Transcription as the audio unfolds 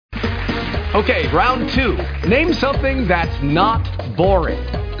Okay, round 2. Name something that's not boring.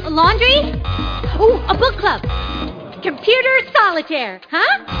 A laundry? Ooh, a book club. Computer solitaire,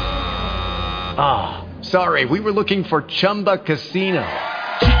 huh? Ah, sorry, we were looking for Chumba Casino.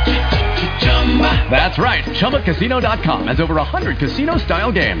 That's right, ChumbaCasino.com has over 100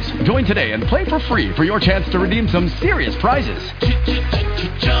 casino-style games. Join today and play for free for your chance to redeem some serious prizes.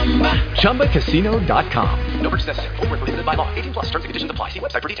 ChumbaCasino.com. No purchase necessary. Void where prohibited by law. 18 plus. Terms and conditions apply. See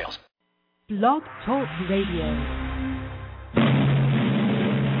website for details. Blog Talk Radio.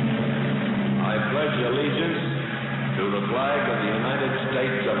 I pledge allegiance to the flag of the United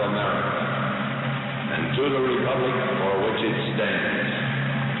States of America and to the republic for which it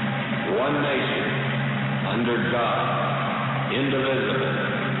stands, one nation, under God, indivisible,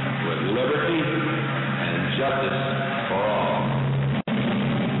 with liberty and justice for all.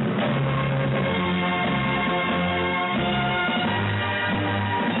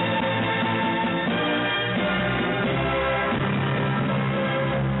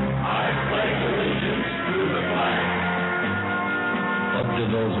 What do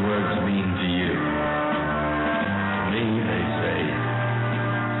those words mean to you? To me, they say,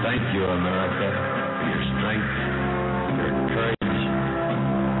 thank you, America, for your strength, your courage,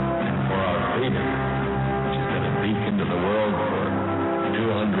 and for our freedom, which has been a beacon to the world for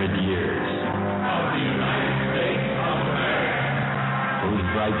 200 years. Of the United States of America, whose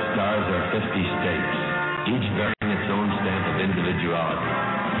bright stars are 50 states, each bearing its own stamp of individuality.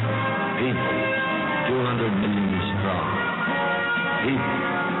 People, 200 million strong. People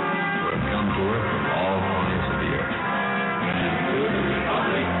who have come to her from all corners of the earth. And to the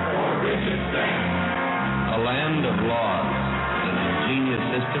republic for which it stands. A land of laws, an ingenious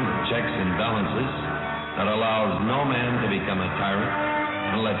system of checks and balances that allows no man to become a tyrant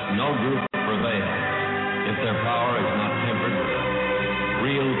and lets no group prevail if their power is not tempered with a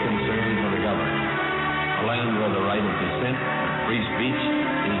real concern for the governed. A land where the right of dissent and free speech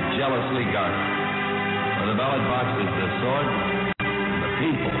is jealously guarded. Where the ballot box is the sword,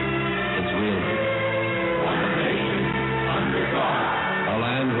 people, it's wielded. One nation, under God. A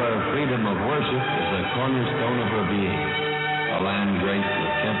land where freedom of worship is a cornerstone of her being. A land graced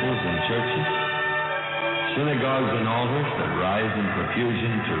with temples and churches, synagogues and altars that rise in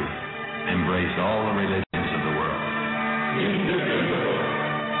profusion to embrace all the religions of the world. Indivisible.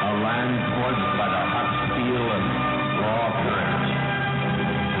 A land forged by the hot steel and raw courage,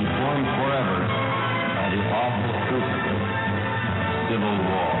 and formed forever by the awful crucible. Civil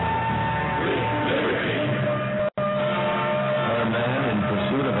war. With liberty. Our man in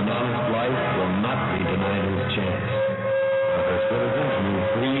pursuit of an honest life will not be denied his chance. But their citizens move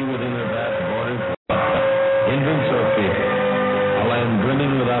free within their vast borders, hindrance or fear. A land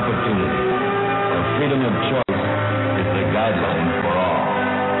brimming with opportunity, where freedom of choice is the guideline for all.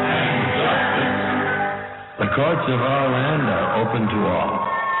 And justice. The courts of our land are open to all.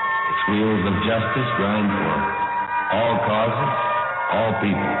 Its wheels of justice grind for all causes, all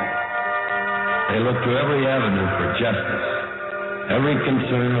people. They look to every avenue for justice, every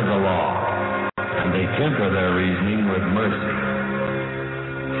concern of the law, and they temper their reasoning with mercy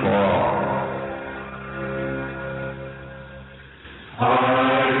for all.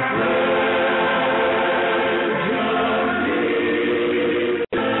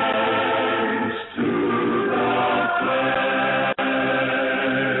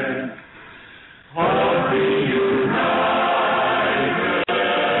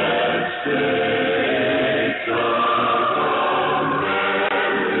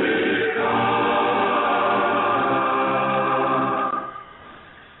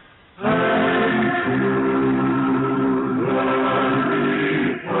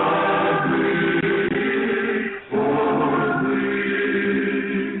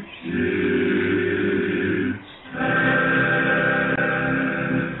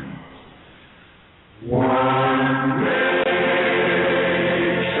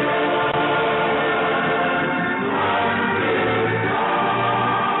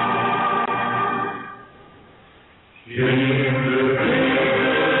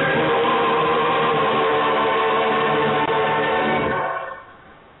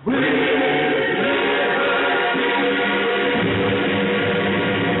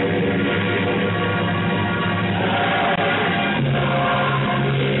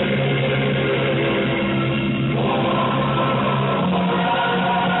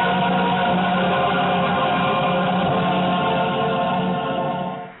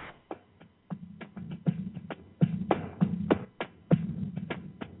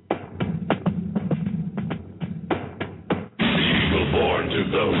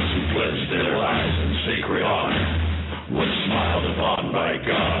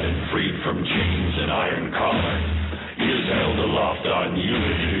 God and freed from chains and iron collar. He is held aloft on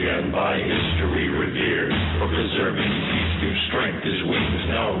unity and by history revered for preserving peace through strength. His wings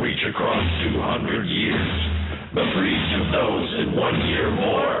now reach across 200 years. But for each of those in 1 year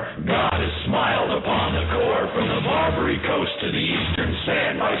more, God has smiled upon the core, from the Barbary coast to the eastern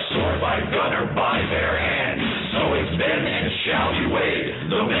sand, by sword, by gun, or by bare hand. So it's been and shall be weighed.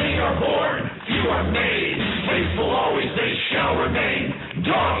 Though many are born, few are made. Faithful always they shall remain.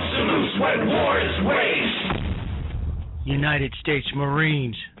 Dogs to loose when war is waged. United States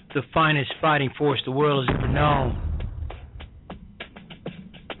Marines, the finest fighting force the world has ever known.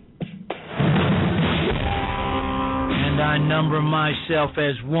 And I number myself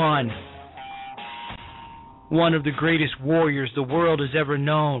as one of the greatest warriors the world has ever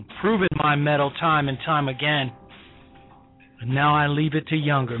known, proven my mettle time and time again. And now I leave it to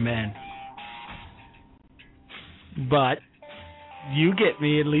younger men. But you get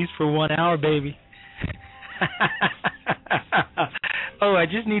me at least for 1 hour, baby. Oh, I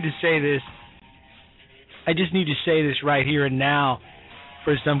just need to say this. I just need to say this right here and now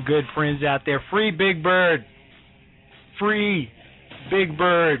for some good friends out there. Free Big Bird. Free Big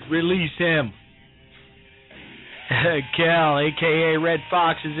Bird. Release him. Cal, a.k.a. Red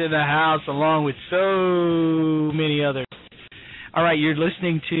Fox, is in the house along with so many others. All right, you're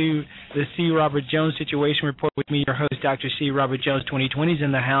listening to the C. Robert Jones Situation Report with me, your host, Dr. C. Robert Jones. 2020 is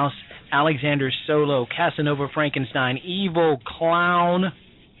in the house. Alexander Solo, Casanova Frankenstein, Evil Clown.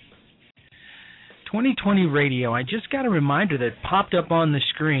 2020 Radio. I just got a reminder that popped up on the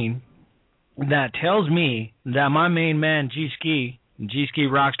screen that tells me that my main man, G-Ski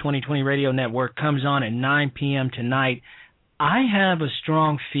Rocks 2020 Radio Network, comes on at 9 p.m. tonight. I have a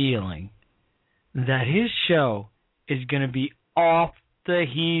strong feeling that his show is going to be off the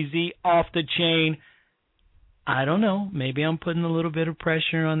heezy, off the chain. I don't know. Maybe I'm putting a little bit of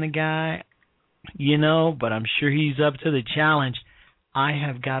pressure on the guy, but I'm sure he's up to the challenge. I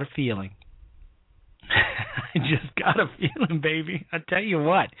have got a feeling. I just got a feeling, baby. I tell you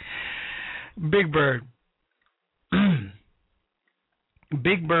what. Big Bird.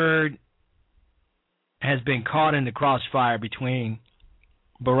 Big Bird has been caught in the crossfire between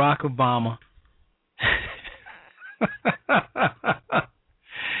Barack Obama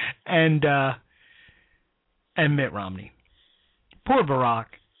and Mitt Romney. Poor Barack.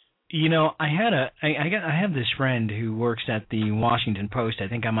 I have this friend who works at the Washington Post. I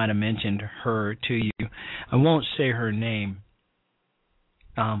think I might have mentioned her to you. I won't say her name.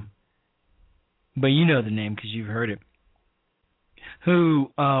 But you know the name because you've heard it.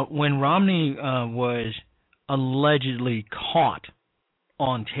 Who, when Romney was allegedly caught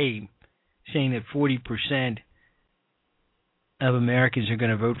on tape saying that 40% of Americans are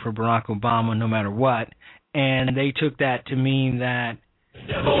going to vote for Barack Obama no matter what, and they took that to mean that,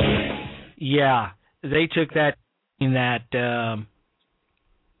 they took that in that,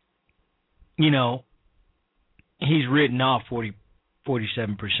 he's written off 47%,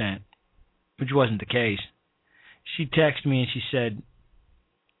 which wasn't the case. She texted me and she said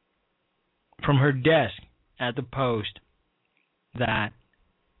from her desk at the Post that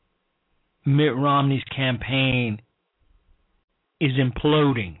Mitt Romney's campaign is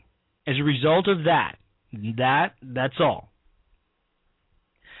imploding. As a result of that's all.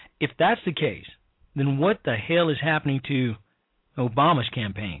 If that's the case, then what the hell is happening to Obama's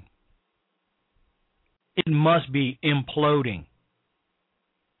campaign? It must be imploding.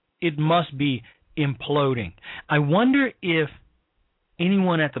 It must be imploding. I wonder if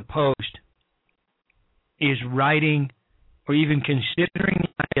anyone at the Post is writing or even considering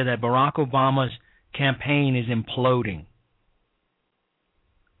the idea that Barack Obama's campaign is imploding.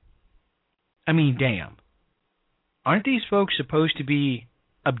 I mean, damn. Aren't these folks supposed to be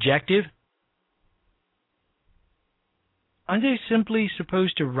objective? Aren't they simply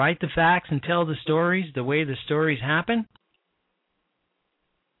supposed to write the facts and tell the stories the way the stories happen?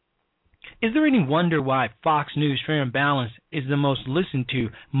 Is there any wonder why Fox News Fair and Balanced is the most listened to,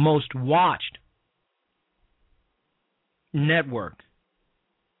 most watched network,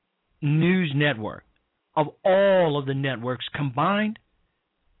 news network of all of the networks combined?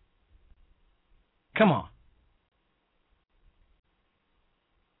 Come on.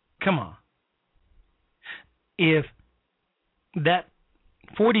 Come on. If that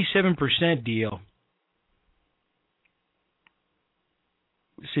 47% deal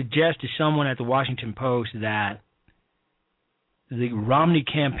suggests to someone at the Washington Post that the Romney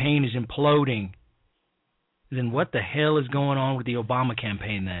campaign is imploding, then what the hell is going on with the Obama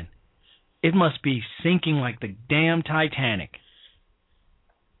campaign then? It must be sinking like the damn Titanic.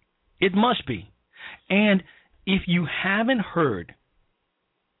 It must be. And if you haven't heard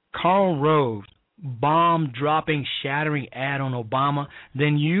Karl Rove's bomb-dropping, shattering ad on Obama,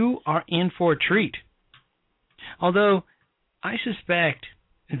 then you are in for a treat. Although I suspect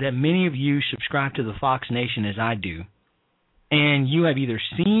that many of you subscribe to the Fox Nation as I do, and you have either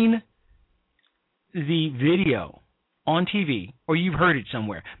seen the video on TV or you've heard it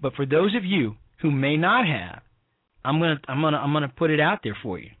somewhere. But for those of you who may not have, I'm gonna put it out there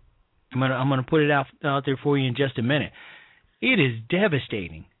for you. I'm gonna put it out there for you in just a minute. It is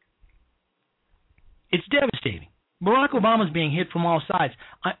devastating. It's devastating. Barack Obama's being hit from all sides.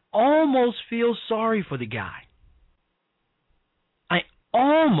 I almost feel sorry for the guy. I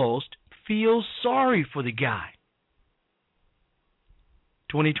almost feel sorry for the guy.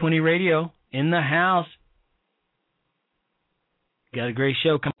 2020 Radio in the house. Got a great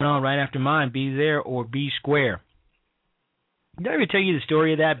show coming on right after mine. Be there or be square. Did I ever tell you the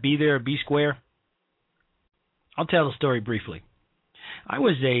story of that? Be there or be square? I'll tell the story briefly.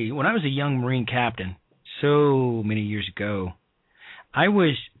 When I was a young Marine captain, so many years ago, I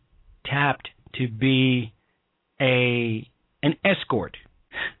was tapped to be an escort.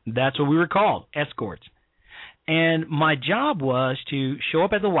 That's what we were called, escorts. And my job was to show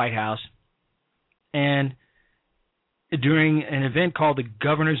up at the White House and during an event called the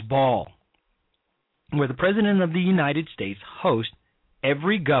Governor's Ball, where the President of the United States hosts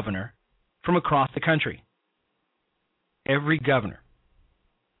every governor from across the country. Every governor.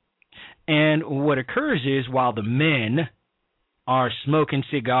 And what occurs is while the men are smoking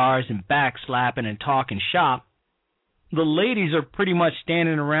cigars and backslapping and talking shop, the ladies are pretty much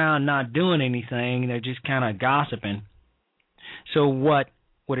standing around not doing anything. They're just kind of gossiping. So what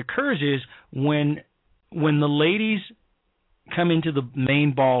occurs is when the ladies come into the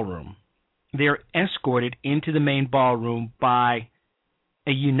main ballroom, they're escorted into the main ballroom by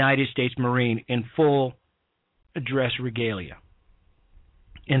a United States Marine in full dress regalia.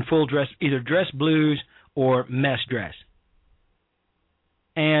 In full dress, either dress blues or mess dress.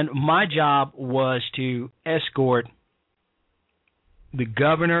 And my job was to escort the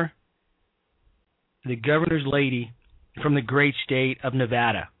governor's lady from the great state of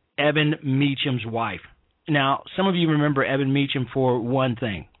Nevada, Evan Meacham's wife. Now, some of you remember Evan Meacham for one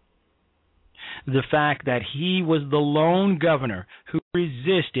thing. The fact that he was the lone governor who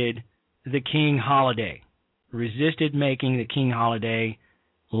resisted the King holiday, resisted making the King holiday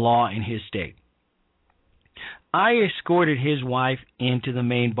law in his state. I escorted his wife into the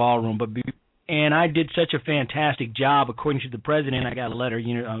main ballroom, and I did such a fantastic job, according to the president. I got a letter,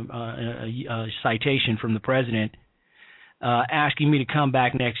 a citation from the president asking me to come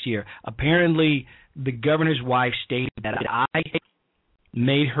back next year. Apparently, the governor's wife stated that I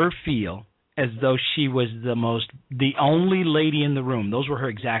made her feel as though she was the only lady in the room. Those were her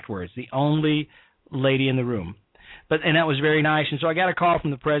exact words, the only lady in the room. And that was very nice. And so I got a call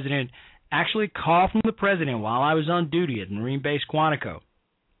from the president, while I was on duty at Marine Base Quantico,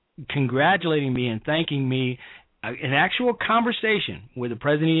 congratulating me and thanking me. An actual conversation with the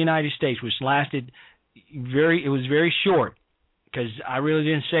President of the United States, which lasted it was very short, because I really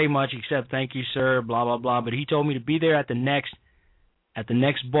didn't say much except thank you, sir, blah, blah, blah. But he told me to be there at the next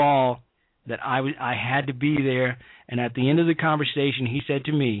ball, that I had to be there. And at the end of the conversation, he said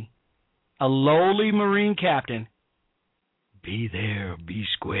to me, a lowly Marine captain, be there, be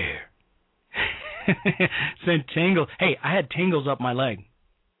square. Sent tingles. Hey, I had tingles up my leg.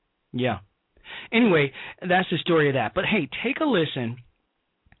 Yeah. Anyway, that's the story of that. But hey, take a listen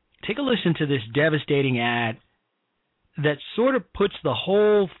to this devastating ad that sort of puts the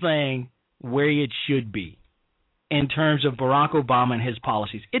whole thing where it should be in terms of Barack Obama and his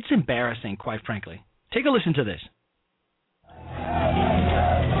policies. It's embarrassing, quite frankly. Take a listen to this.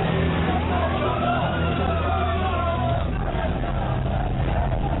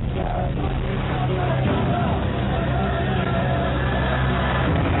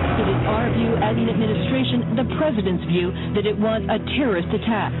 As an administration, the president's view that it was a terrorist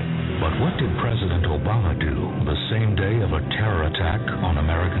attack. But what did President Obama do the same day of a terror attack on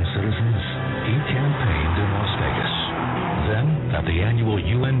American citizens? He campaigned in Las Vegas. Then, at the annual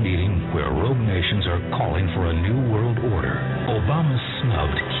UN meeting where rogue nations are calling for a new world order, Obama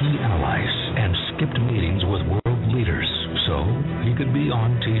snubbed key allies and skipped meetings with world leaders so he could be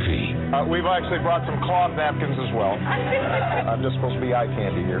on TV. We've actually brought some cloth napkins as well. I'm just supposed to be eye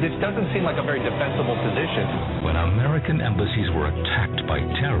candy here. This doesn't seem like a very defensible position. When American embassies were attacked by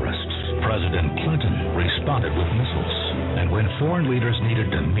terrorists, President Clinton responded with missiles. And when foreign leaders needed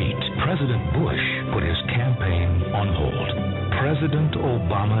to meet, President Bush put his campaign on hold. President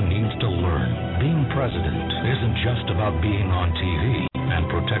Obama needs to learn being president isn't just about being on TV and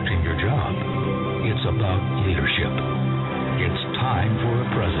protecting your job. It's about leadership. It's time for a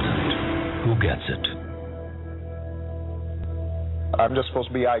president. gets it. I'm just supposed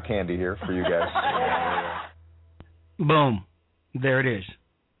to be eye candy here for you guys. Boom. There it is.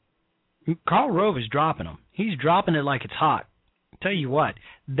 Karl Rove is dropping them. He's dropping it like it's hot. Tell you what,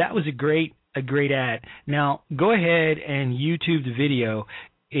 that was a great ad. Now, go ahead and YouTube the video.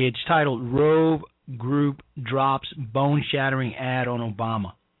 It's titled Rove Group Drops Bone-Shattering Ad on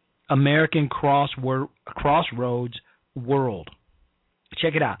Obama. American Crossroads World.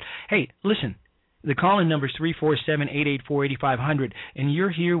 Check it out. Hey, listen. The call-in number is 347-884-8500, and you're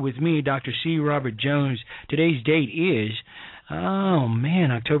here with me, Dr. C. Robert Jones. Today's date is,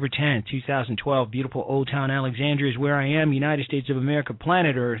 October 10th, 2012. Beautiful Old Town Alexandria is where I am, United States of America,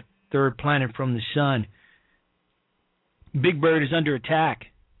 planet Earth, third planet from the sun. Big Bird is under attack.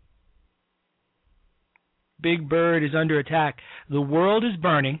 Big Bird is under attack. The world is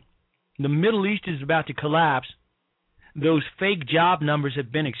burning. The Middle East is about to collapse. Those fake job numbers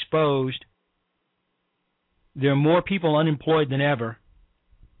have been exposed. There are more people unemployed than ever.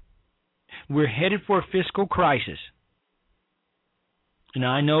 We're headed for a fiscal crisis. And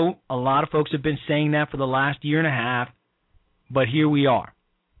I know a lot of folks have been saying that for the last year and a half, but here we are.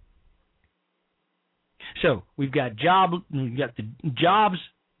 So we've got the jobs,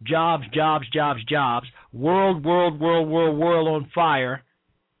 world on fire.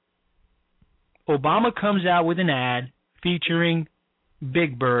 Obama comes out with an ad featuring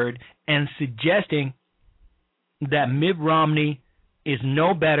Big Bird and suggesting that Mitt Romney is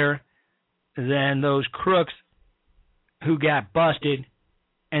no better than those crooks who got busted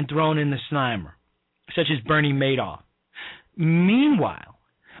and thrown in the Slimer, such as Bernie Madoff. Meanwhile,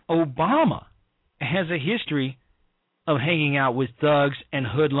 Obama has a history of hanging out with thugs and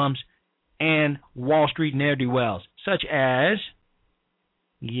hoodlums and Wall Street ne'er-do-wells, such as,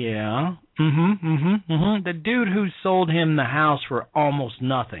 the dude who sold him the house for almost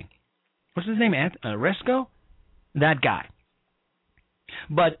nothing. What's his name? Resco? That guy.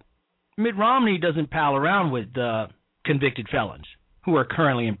 But Mitt Romney doesn't pal around with convicted felons who are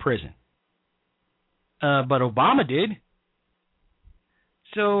currently in prison. But Obama did.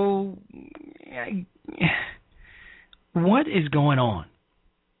 So, what is going on?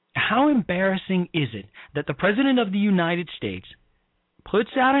 How embarrassing is it that the President of the United States puts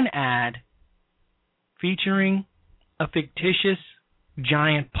out an ad featuring a fictitious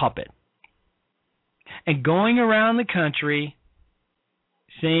giant puppet and going around the country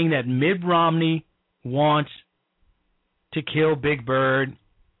saying that Mitt Romney wants to kill Big Bird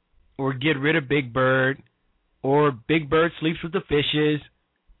or get rid of Big Bird or Big Bird sleeps with the fishes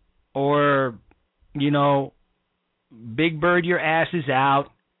or, Big Bird, your ass is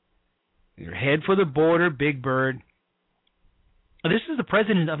out. Your head for the border, Big Bird. This is the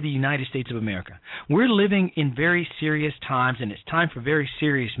President of the United States of America. We're living in very serious times, and it's time for very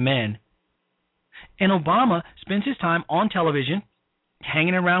serious men. And Obama spends his time on television,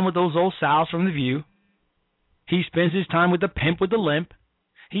 hanging around with those old sows from The View. He spends his time with the pimp with the limp.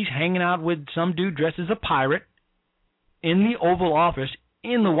 He's hanging out with some dude dressed as a pirate in the Oval Office,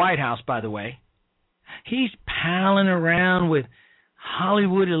 in the White House, by the way. He's palling around with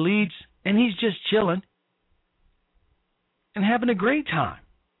Hollywood elites, and he's just chilling and having a great time.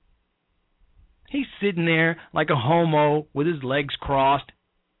 He's sitting there like a homo with his legs crossed,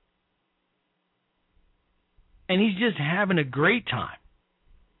 and he's just having a great time.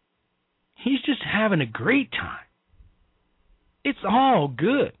 He's just having a great time. It's all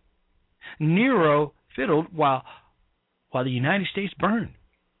good. Nero fiddled while the United States burned.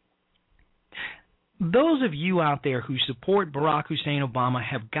 Those of you out there who support Barack Hussein Obama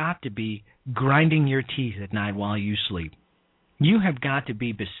have got to be grinding your teeth at night while you sleep. You have got to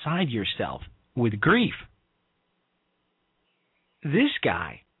be beside yourself with grief. This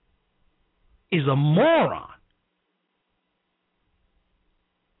guy is a moron.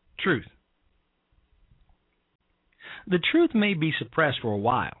 Truth. The truth may be suppressed for a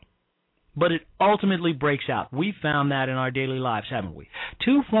while, but it ultimately breaks out. We've found that in our daily lives, haven't we?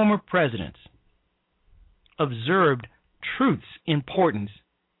 2 former presidents observed truth's importance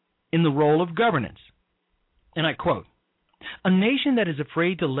in the role of governance. And I quote, "A nation that is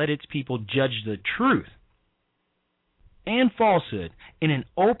afraid to let its people judge the truth and falsehood in an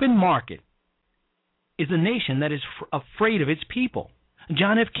open market is a nation that is afraid of its people."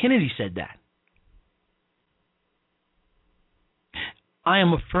 John F. Kennedy said that. I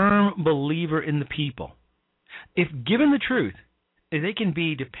am a firm believer in the people. If given the truth, they can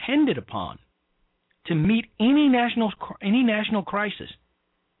be depended upon to meet any national crisis.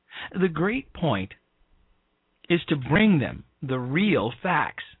 The great point is to bring them the real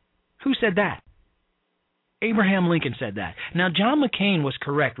facts. Who said that? Abraham Lincoln said that. Now, John McCain was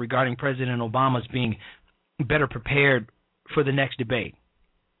correct regarding President Obama's being better prepared for the next debate.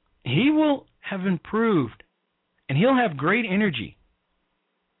 He will have improved, and he'll have great energy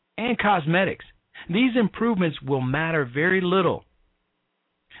and cosmetics. These improvements will matter very little.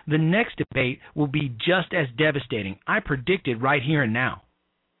 The next debate will be just as devastating. I predict it right here and now.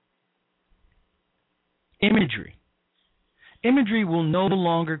 Imagery. Imagery will no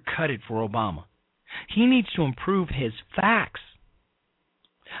longer cut it for Obama. He needs to improve his facts.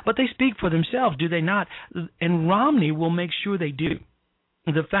 But they speak for themselves, do they not? And Romney will make sure they do.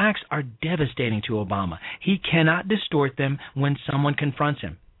 The facts are devastating to Obama. He cannot distort them when someone confronts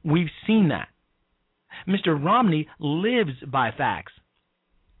him. We've seen that. Mr. Romney lives by facts,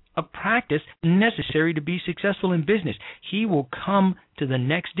 a practice necessary to be successful in business. He will come to the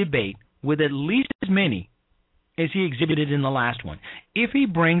next debate with at least as many as he exhibited in the last one. If he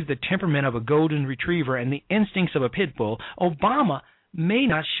brings the temperament of a golden retriever and the instincts of a pit bull, Obama may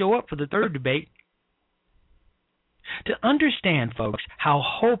not show up for the third debate. To understand, folks, how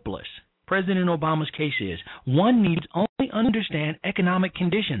hopeless President Obama's case is, one needs only understand economic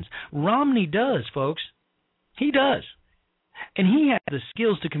conditions. Romney does, folks. He does. And he has the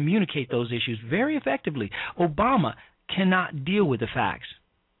skills to communicate those issues very effectively. Obama cannot deal with the facts,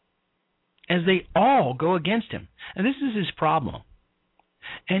 as they all go against him. And this is his problem.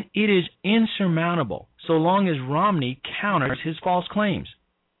 And it is insurmountable so long as Romney counters his false claims.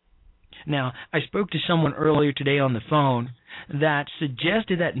 Now, I spoke to someone earlier today on the phone that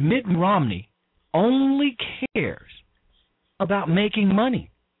suggested that Mitt Romney only cares about making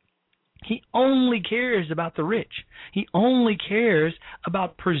money. He only cares about the rich. He only cares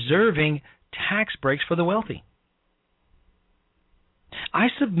about preserving tax breaks for the wealthy. I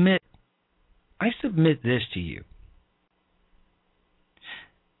submit this to you.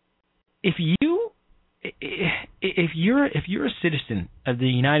 If you're a citizen of the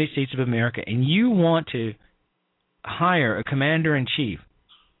United States of America and you want to hire a commander-in-chief,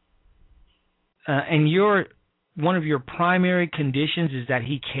 and one of your primary conditions is that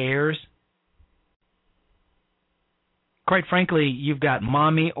he cares, quite frankly, you've got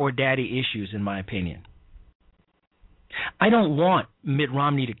mommy or daddy issues, in my opinion. I don't want Mitt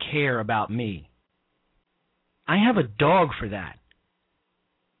Romney to care about me. I have a dog for that,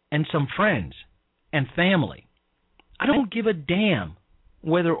 and some friends and family. I don't give a damn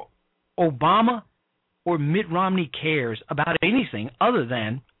whether Obama or Mitt Romney cares about anything other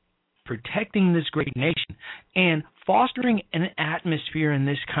than protecting this great nation and fostering an atmosphere in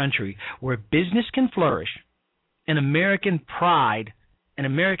this country where business can flourish and American pride and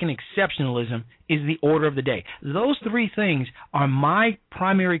American exceptionalism is the order of the day. Those three things are my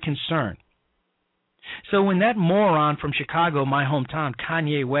primary concern. So when that moron from Chicago, my hometown,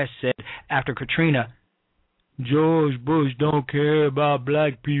 Kanye West, said after Katrina, George Bush don't care about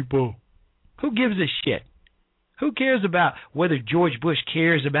black people, who gives a shit? Who cares about whether George Bush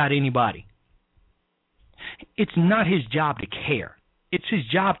cares about anybody? It's not his job to care. It's his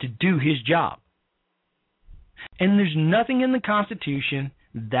job to do his job. And there's nothing in the Constitution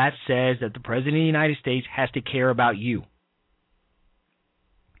that says that the President of the United States has to care about you.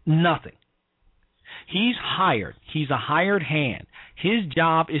 Nothing. He's hired. He's a hired hand. His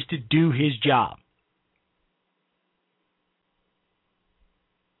job is to do his job.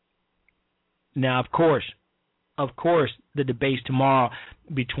 Now, of course, the debates tomorrow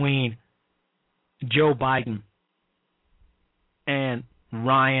between Joe Biden and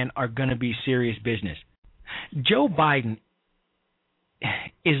Ryan are going to be serious business. Joe Biden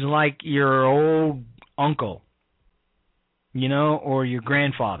is like your old uncle, or your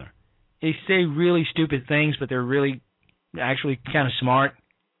grandfather. They say really stupid things, but they're really actually kind of smart.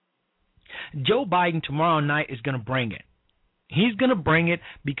 Joe Biden tomorrow night is going to bring it. He's going to bring it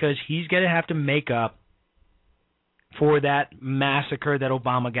because he's going to have to make up for that massacre that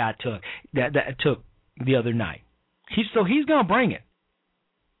Obama took the other night. He's going to bring it.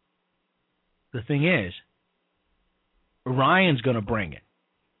 The thing is, Ryan's going to bring it.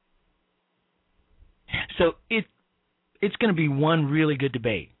 So it's going to be one really good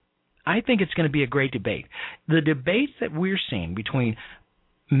debate. I think it's going to be a great debate. The debates that we're seeing between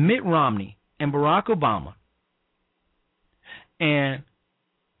Mitt Romney and Barack Obama and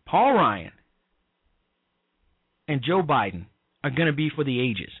Paul Ryan and Joe Biden are going to be for the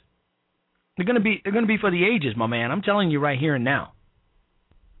ages. They're going to be for the ages, my man. I'm telling you right here and now.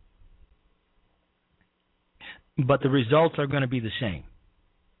 But the results are going to be the same.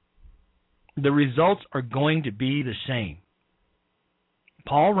 The results are going to be the same.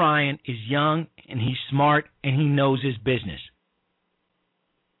 Paul Ryan is young and he's smart and he knows his business.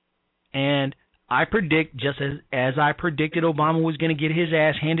 And I predict, just as I predicted Obama was going to get his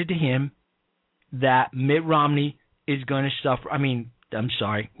ass handed to him, that Mitt Romney is going to suffer.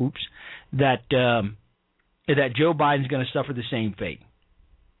 That Joe Biden's going to suffer the same fate.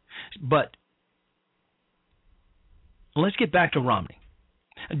 But let's get back to Romney.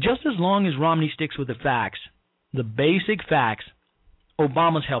 Just as long as Romney sticks with the facts, the basic facts,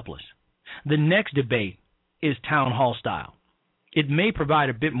 Obama's helpless. The next debate is town hall style. It may provide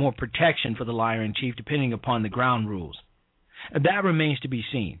a bit more protection for the liar-in-chief depending upon the ground rules. That remains to be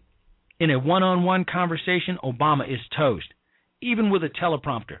seen. In a one-on-one conversation, Obama is toast. Even with a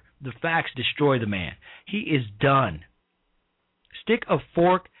teleprompter, the facts destroy the man. He is done. Stick a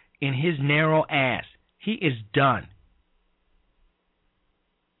fork in his narrow ass. He is done.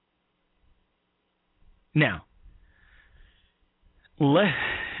 Now, let's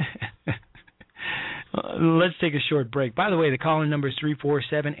take a short break. By the way, the call-in number is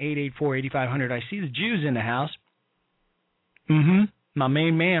 347-884-8500. I see the Jews in the house. My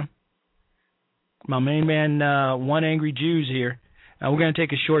main man. One Angry Jews here. We're going to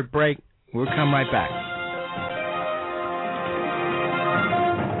take a short break. We'll come right back.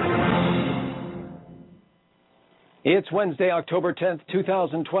 It's Wednesday, October 10th,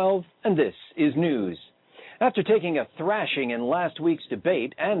 2012, and this is news. After taking a thrashing in last week's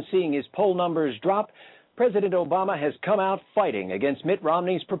debate and seeing his poll numbers drop, President Obama has come out fighting against Mitt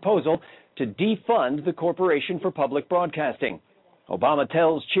Romney's proposal to defund the Corporation for Public Broadcasting. Obama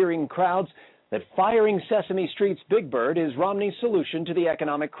tells cheering crowds that firing Sesame Street's Big Bird is Romney's solution to the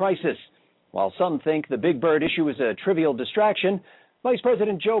economic crisis. While some think the Big Bird issue is a trivial distraction, Vice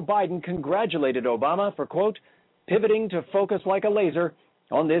President Joe Biden congratulated Obama for, quote, pivoting to focus like a laser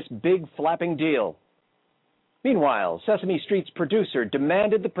on this big flapping deal. Meanwhile, Sesame Street's producer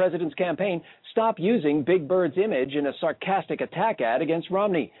demanded the president's campaign stop using Big Bird's image in a sarcastic attack ad against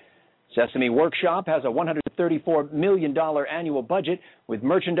Romney. Sesame Workshop has a $134 million annual budget, with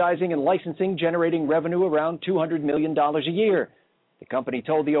merchandising and licensing generating revenue around $200 million a year. The company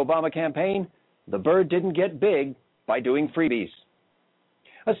told the Obama campaign, the bird didn't get big by doing freebies.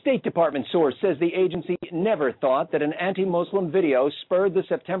 A State Department source says the agency never thought that an anti-Muslim video spurred the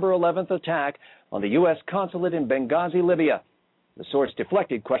September 11th attack on the U.S. consulate in Benghazi, Libya. The source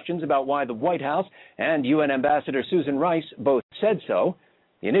deflected questions about why the White House and UN Ambassador Susan Rice both said so.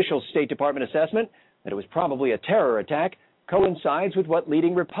 The initial State Department assessment, that it was probably a terror attack, coincides with what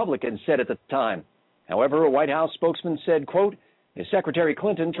leading Republicans said at the time. However, a White House spokesman said, quote, if Secretary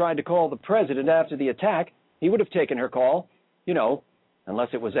Clinton tried to call the president after the attack, he would have taken her call, unless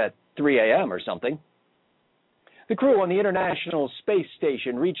it was at 3 a.m. or something. The crew on the International Space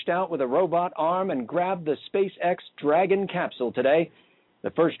Station reached out with a robot arm and grabbed the SpaceX Dragon capsule today.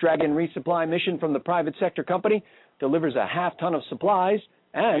 The first Dragon resupply mission from the private sector company delivers a half-ton of supplies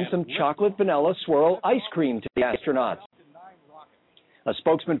and some chocolate vanilla swirl ice cream to the astronauts. A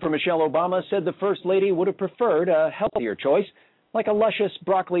spokesman for Michelle Obama said the First Lady would have preferred a healthier choice, like a luscious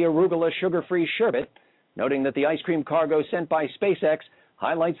broccoli arugula sugar-free sherbet, noting that the ice cream cargo sent by SpaceX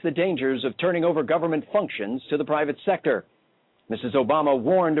highlights the dangers of turning over government functions to the private sector. Mrs. Obama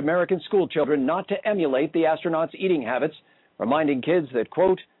warned American schoolchildren not to emulate the astronauts' eating habits, reminding kids that,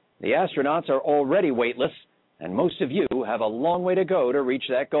 quote, the astronauts are already weightless, and most of you have a long way to go to reach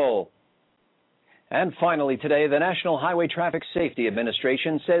that goal. And finally today, the National Highway Traffic Safety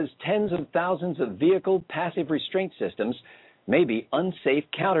Administration says tens of thousands of vehicle passive restraint systems may be unsafe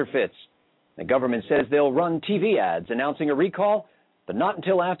counterfeits. The government says they'll run TV ads announcing a recall, but not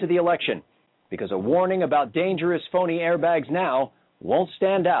until after the election, because a warning about dangerous phony airbags now won't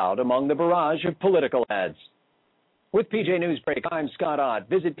stand out among the barrage of political ads. With PJ Newsbreak, I'm Scott Ott.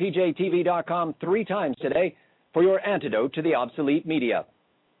 Visit pjtv.com 3 times today for your antidote to the obsolete media.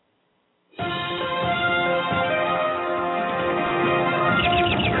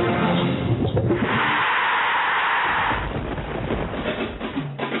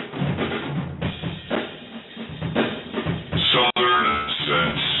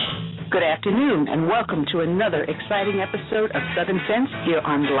 Good afternoon, and welcome to another exciting episode of Southern Sense here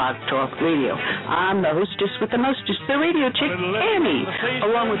on Blog Talk Radio. I'm the hostess with the mostest, the radio chick, Annie,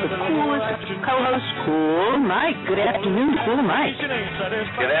 along with the coolest co-host, Cool Mike. Good afternoon, Cool Mike.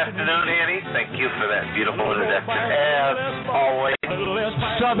 Good afternoon, Annie. Thank you for that beautiful introduction. As always,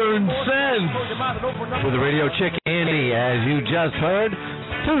 Southern Sense with the radio chick, Annie, as you just heard.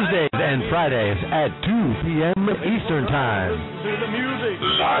 Tuesdays and Fridays at 2 p.m. Eastern Time.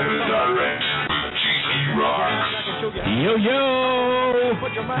 Live and direct, GC Rocks. Yo!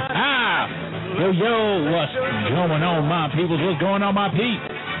 Ah! Yo, what's going on, my peoples? What's going on, my peeps?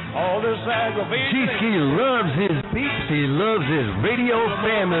 G-Ski loves his peeps, he loves his radio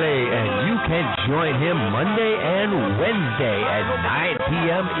family, and you can join him Monday and Wednesday at 9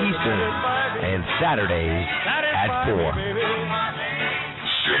 p.m. Eastern and Saturdays at 4.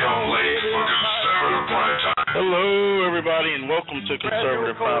 Stay up late for Conservative Primetime. Hello, everybody, and welcome to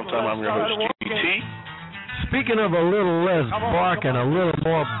Conservative Primetime. I'm your host, QT. Speaking of a little less bark and a little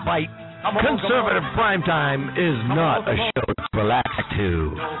more bite, Conservative Primetime is not a show to relax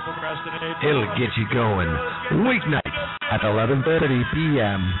to. It'll get you going weeknights at 11:30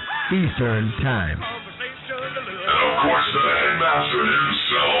 p.m. Eastern Time. And of course, the headmaster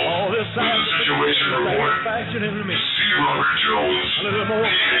himself with the situation report, C. Robert Jones,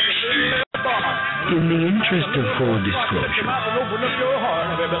 PhD. In the interest of full disclosure,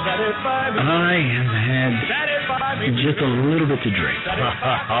 I have had just a little bit to drink.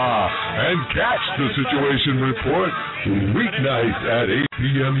 And catch the situation report weeknights at 8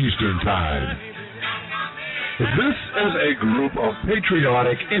 p.m. Eastern Time. This is a group of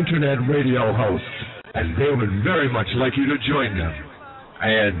patriotic internet radio hosts, and they would very much like you to join them.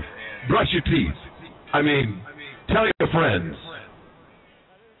 And brush your teeth. Tell your friends.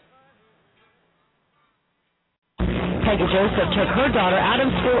 Peggy Joseph took her daughter out of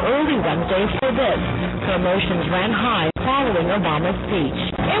school early Wednesday for this. Her emotions ran high following Obama's speech.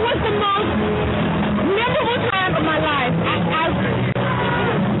 It was the most memorable time of my life.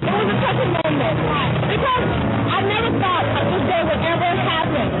 It was a touching moment. Because I never thought this day would ever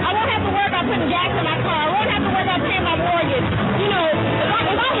happen. I won't have to worry about putting gas in my car. I won't have to worry about paying my mortgage. You know,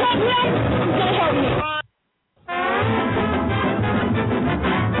 if I help him, he's going to help me.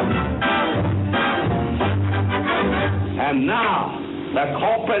 And now, the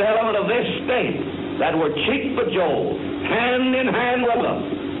corporate element of this state that were cheek for Joe, hand in hand with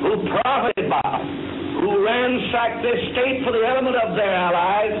them, who profited by it, who ransacked this state for the element of their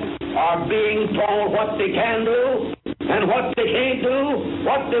allies, are being told what they can do and what they can't do,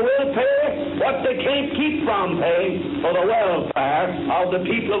 what they will pay, what they can't keep from paying for the welfare of the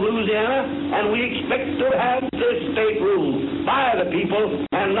people of Louisiana, and we expect to have this state ruled by the people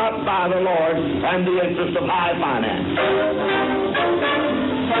and not by the Lord and the interest of high finance.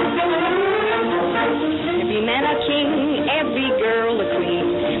 Every man a king, every girl a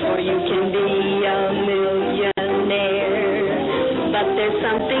queen, or you can be a millionaire. But there's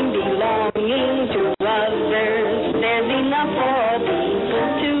something belonging to others. There's enough for all people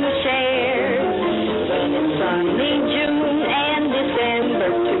to share. When it's sunny June and December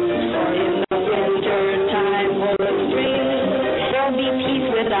too, or in the winter time or the spring, there'll be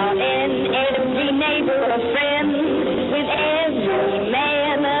peace without end. Every neighbor a friend, with every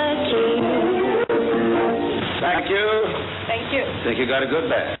man a king. Thank you. Thank you. Think you got a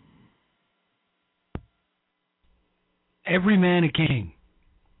good bag. Every man a king.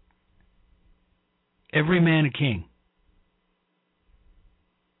 Every man a king.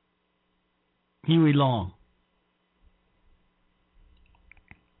 Huey Long.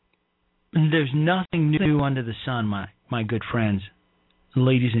 And there's nothing new under the sun, my good friends,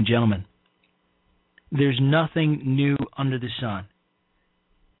 ladies and gentlemen. There's nothing new under the sun.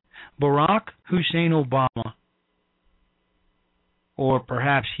 Barack Hussein Obama, or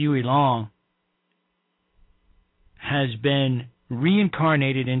perhaps Huey Long, has been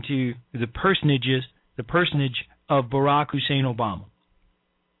reincarnated into the personage of Barack Hussein Obama.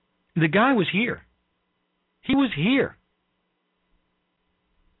 The guy was here. He was here.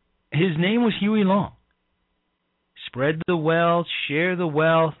 His name was Huey Long. Spread the wealth, share the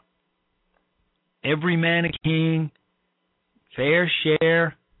wealth, every man a king, fair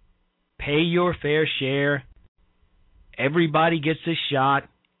share, pay your fair share, everybody gets a shot,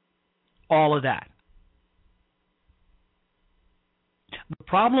 all of that. The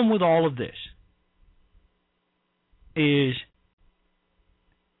problem with all of this is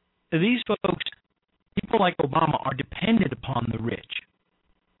these folks, people like Obama, are dependent upon the rich.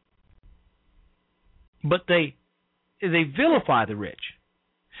 But they vilify the rich.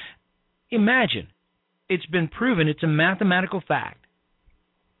 Imagine, it's been proven, it's a mathematical fact,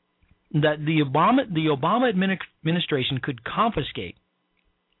 that the Obama administration could confiscate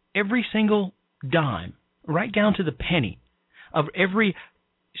every single dime, right down to the penny, of every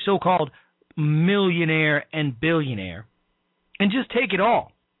so-called millionaire and billionaire, and just take it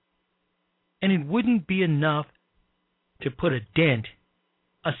all. And it wouldn't be enough to put a dent,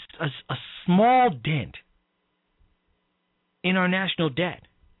 a small dent, in our national debt.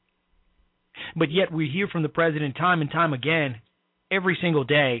 But yet we hear from the president time and time again, every single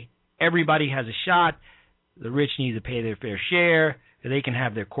day, everybody has a shot, the rich need to pay their fair share, they can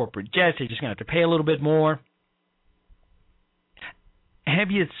have their corporate jets, they're just going to have to pay a little bit more.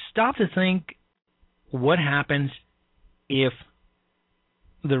 have you stopped to think what happens if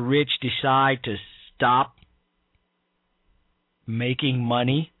the rich decide to stop making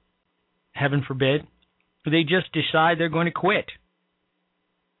money? Heaven forbid. They just decide they're going to quit.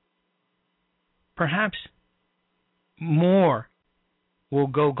 Perhaps more will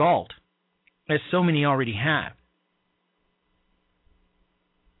go galt, as so many already have.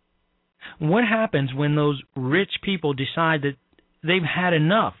 What happens when those rich people decide that they've had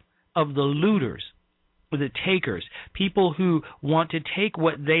enough of the looters, or the takers, people who want to take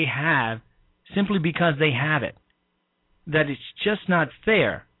what they have simply because they have it? That it's just not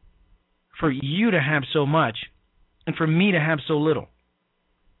fair for you to have so much and for me to have so little.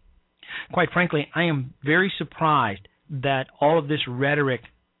 Quite frankly, I am very surprised that all of this rhetoric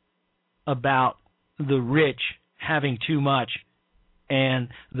about the rich having too much and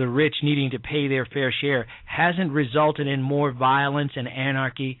the rich needing to pay their fair share hasn't resulted in more violence and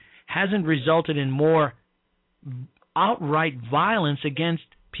anarchy, hasn't resulted in more outright violence against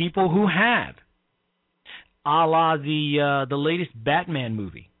people who have, a la the latest Batman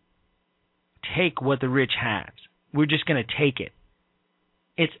movie. Take what the rich has. We're just going to take it.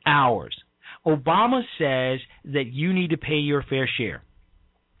 It's ours. Obama says that you need to pay your fair share.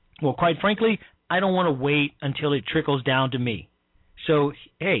 Well, quite frankly, I don't want to wait until it trickles down to me. So,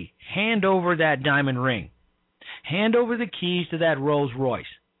 hey, hand over that diamond ring. Hand over the keys to that Rolls Royce.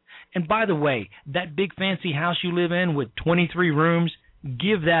 And by the way, that big fancy house you live in with 23 rooms,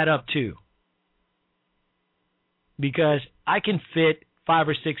 give that up too. Because I can fit 5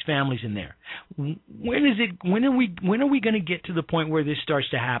 or 6 families in there. When are we going to get to the point where this starts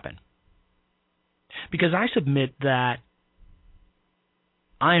to happen? Because I submit that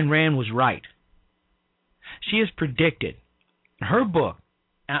Ayn Rand was right. She has predicted, her book,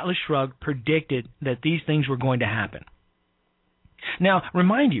 Atlas Shrugged, predicted that these things were going to happen. Now,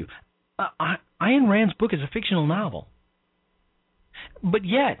 remind you, Ayn Rand's book is a fictional novel. But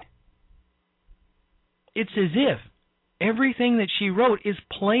yet, it's as if everything that she wrote is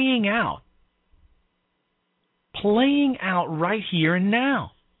playing out right here and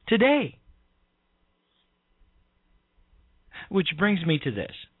now, today. Which brings me to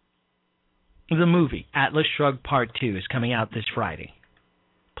this. The movie, Atlas Shrugged Part 2, is coming out this Friday.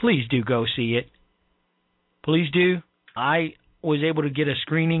 Please do go see it. Please do. I was able to get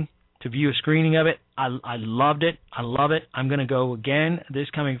to view a screening of it. I loved it. I love it. I'm going to go again this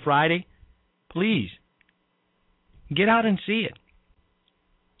coming Friday. Please, get out and see it.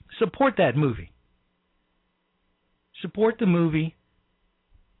 Support that movie. Support the movie.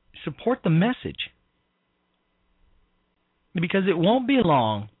 Support the message. Because it won't be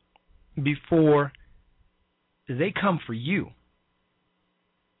long before they come for you.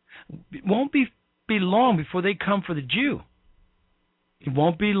 It won't be long before they come for the Jew. It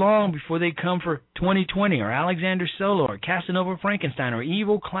won't be long before they come for 2020 or Alexander Solo or Casanova Frankenstein or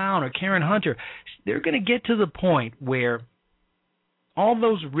Evil Clown or Karen Hunter. They're going to get to the point where all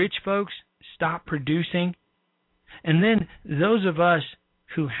those rich folks stop producing, and then those of us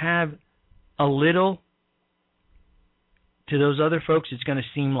who have a little, to those other folks, it's going to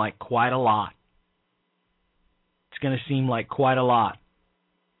seem like quite a lot. It's going to seem like quite a lot.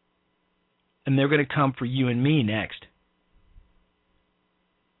 And they're going to come for you and me next.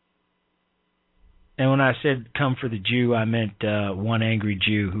 And when I said come for the Jew, I meant one angry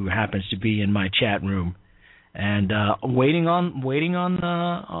Jew who happens to be in my chat room and waiting on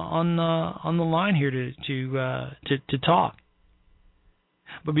the line here to talk.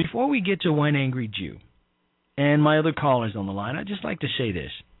 But before we get to one angry Jew and my other callers on the line, I'd just like to say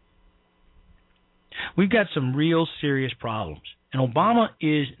this. We've got some real serious problems, and Obama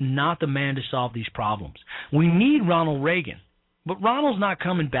is not the man to solve these problems. We need Ronald Reagan, but Ronald's not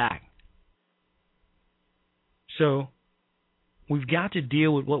coming back. So we've got to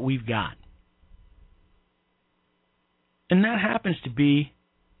deal with what we've got. And that happens to be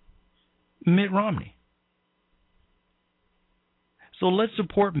Mitt Romney. So let's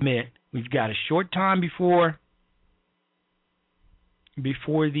support Mitt. We've got a short time before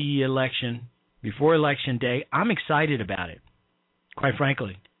the election, before Election Day. I'm excited about it, quite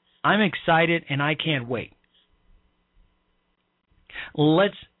frankly. I'm excited, and I can't wait.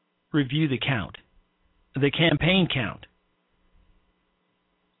 Let's review the count, the campaign count.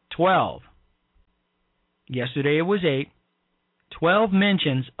 12. Yesterday it was 8. 12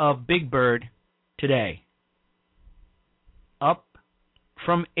 mentions of Big Bird today, up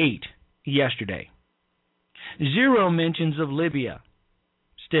from 8 yesterday. 0 mentions of Libya,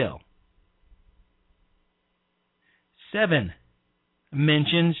 still. 7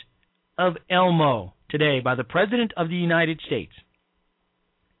 mentions of Elmo today by the President of the United States.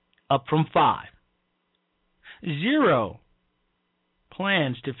 up from 5. 0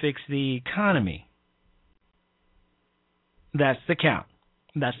 plans to fix the economy. That's the count.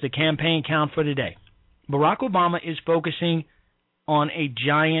 That's the campaign count for today. Barack Obama is focusing on a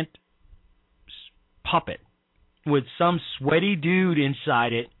giant puppet with some sweaty dude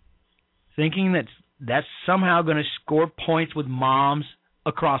inside it, thinking that that's somehow going to score points with moms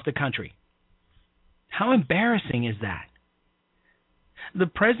across the country. How embarrassing is that? The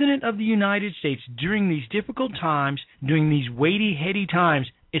President of the United States, during these difficult times, during these weighty, heady times,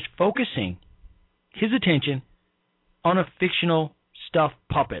 is focusing his attention on a fictional stuffed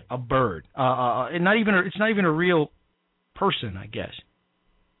puppet, a bird. It's not even a real person, I guess,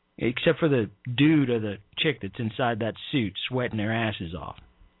 except for the dude or the chick that's inside that suit sweating their asses off.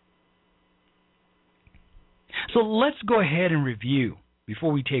 So let's go ahead and review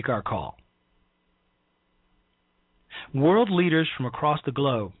before we take our call. World leaders from across the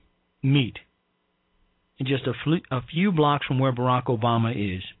globe meet in just a few blocks from where Barack Obama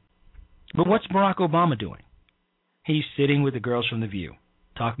is. But what's Barack Obama doing? He's sitting with the girls from The View,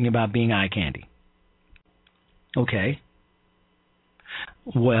 talking about being eye candy. Okay.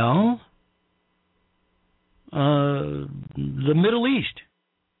 Well, the Middle East,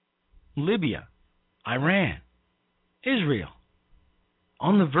 Libya, Iran, Israel,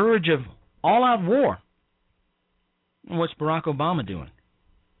 on the verge of all-out war. What's Barack Obama doing?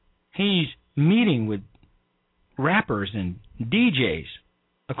 He's meeting with rappers and DJs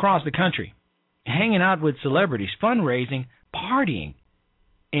across the country, hanging out with celebrities, fundraising, partying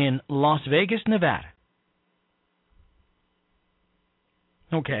in Las Vegas, Nevada.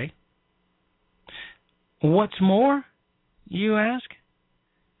 Okay. What's more, you ask?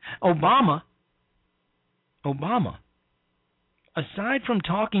 Obama, aside from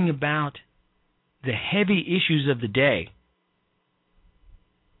talking about the heavy issues of the day,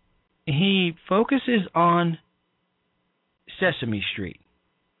 he focuses on Sesame Street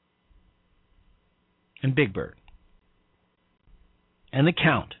and Big Bird and the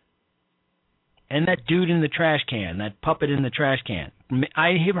Count and that dude in the trash can, that puppet in the trash can.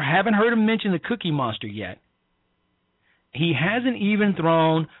 I haven't heard him mention the Cookie Monster yet. He hasn't even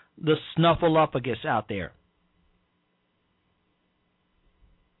thrown the Snuffleupagus out there.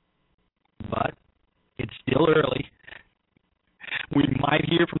 But it's still early. We might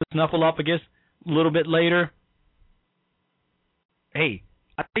hear from the Snuffleupagus a little bit later. Hey,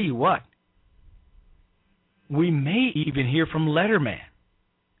 I tell you what. We may even hear from Letterman.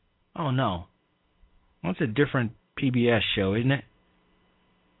 Oh, no. That's a different PBS show, isn't it?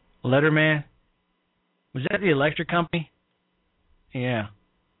 Letterman? Was that the electric company? Yeah,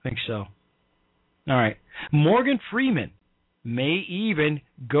 I think so. All right. Morgan Freeman may even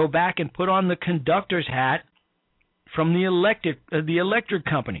go back and put on the conductor's hat from the electric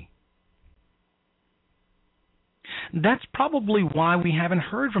company. That's probably why we haven't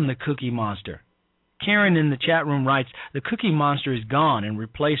heard from the Cookie Monster. Karen in the chat room writes, the Cookie Monster is gone and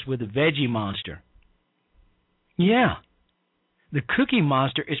replaced with the Veggie Monster. Yeah, the Cookie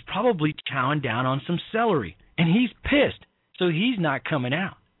Monster is probably chowing down on some celery, and he's pissed, so he's not coming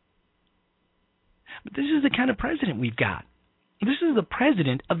out. But this is the kind of president we've got. This is the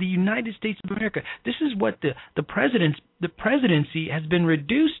president of the United States of America. This is what the presidency has been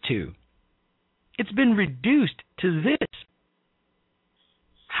reduced to. It's been reduced to this.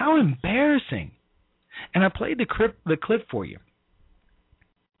 How embarrassing. And I played the clip for you.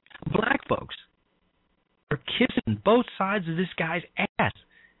 Black folks are kissing both sides of this guy's ass.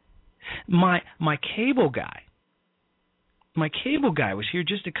 My cable guy was here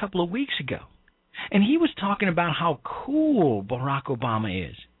just a couple of weeks ago. And he was talking about how cool Barack Obama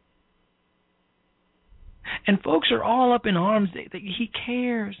is. And folks are all up in arms. He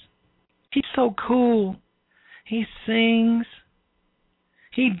cares. He's so cool. He sings.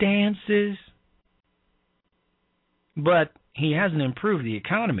 He dances. But he hasn't improved the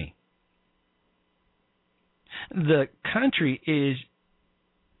economy. The country is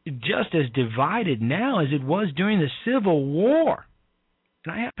just as divided now as it was during the Civil War.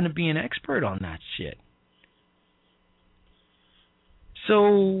 And I happen to be an expert on that shit. So,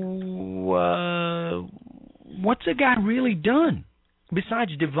 what's a guy really done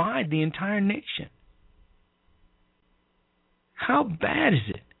besides divide the entire nation? How bad is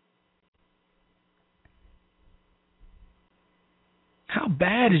it? How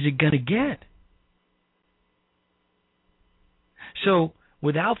bad is it going to get? So,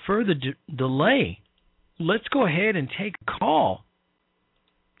 without further delay, let's go ahead and take a call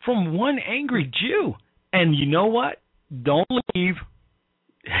from one angry Jew. And you know what? Don't leave.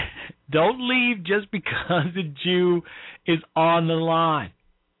 Don't leave just because the Jew is on the line.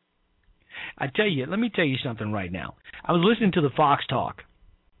 Let me tell you something right now. I was listening to the Fox Talk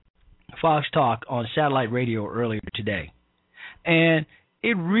on satellite radio earlier today, and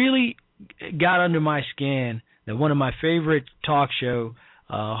it really got under my skin that one of my favorite talk show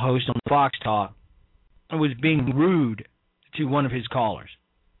hosts on Fox Talk was being rude to one of his callers,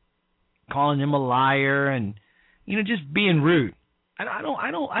 calling him a liar and just being rude. I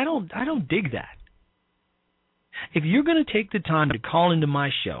don't dig that. If you're going to take the time to call into my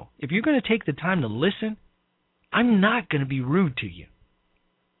show, if you're going to take the time to listen, I'm not going to be rude to you.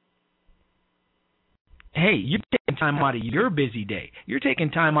 Hey, you're taking time out of your busy day. You're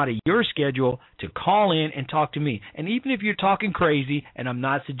taking time out of your schedule to call in and talk to me. And even if you're talking crazy, and I'm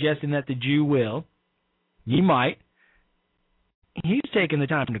not suggesting that the Jew will, he might, he's taking the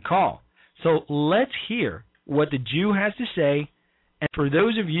time to call. So let's hear what the Jew has to say. And for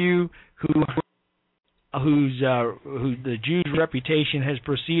those of you who the Jew's reputation has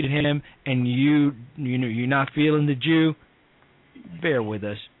preceded him, and you're not feeling the Jew, bear with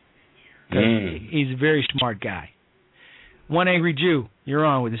us. He's a very smart guy. One Angry Jew, you're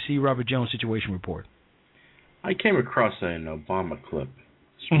on with the C. Robert Jones Situation Report. I came across an Obama clip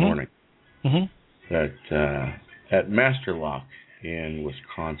this morning that at Masterlock in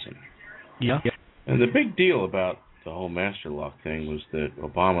Wisconsin. Yeah. And the big deal about the whole Masterlock thing was that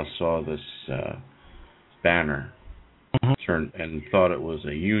Obama saw this banner and thought it was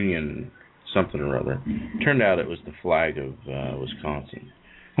a union something or other. Turned out it was the flag of Wisconsin.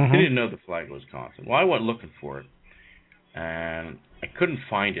 He didn't know the flag of Wisconsin. Well, I went looking for it, and I couldn't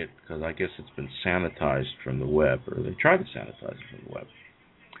find it because I guess it's been sanitized from the web, or they tried to sanitize it from the web.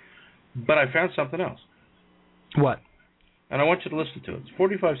 But I found something else. What? And I want you to listen to it. It's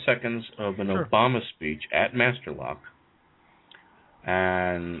 45 seconds of an Obama speech at Masterlock.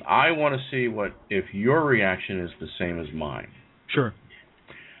 And I want to see if your reaction is the same as mine. Sure.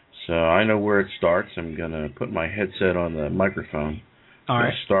 So I know where it starts. I'm going to put my headset on the microphone. All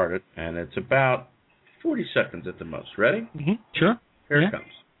right. Start it, and it's about 40 seconds at the most. Ready? Sure. Here it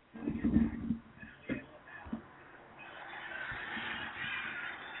comes.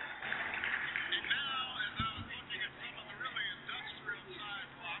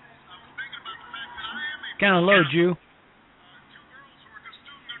 Kind of low, Jew.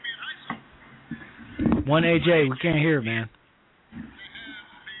 1 AJ, we can't hear it, man.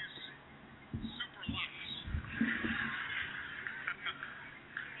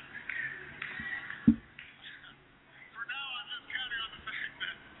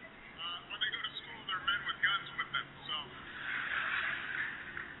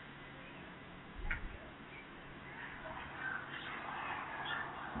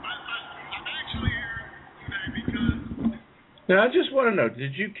 Now, I just want to know,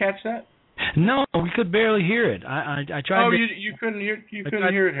 did you catch that? No, we could barely hear it. I tried. Oh, you couldn't hear. You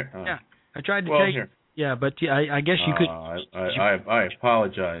couldn't hear it. Oh. Yeah, I tried to take. Here. Yeah, but I guess you could. I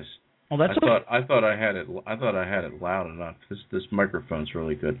apologize. Oh, that's I thought I had it. I thought I had it loud enough. This microphone's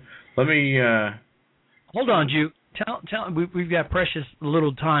really good. Let me. Hold on, Jew. Tell. We've got precious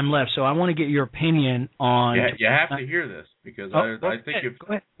little time left, so I want to get your opinion on. Yeah, you have to hear this because I think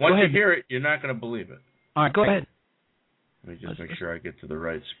once you hear it, you're not going to believe it. All right, go ahead. Let me just make sure I get to the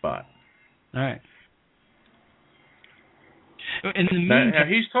right spot. All right. In the meantime, now,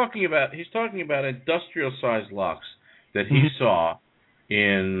 he's talking about industrial-sized locks that he saw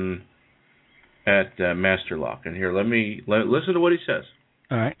at Masterlock. And here, listen to what he says.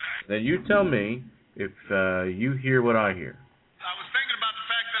 All right. Then you tell me if you hear what I hear. I was thinking about the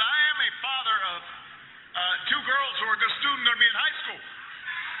fact that I am a father of two girls who are soon going to be in high school,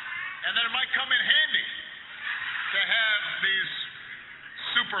 and that it might come in handy to have these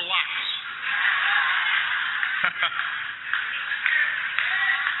super locks.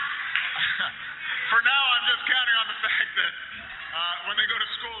 For now, I'm just counting on the fact that when they go to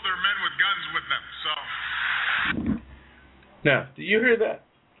school, there are men with guns with them. So. Now, did you hear that?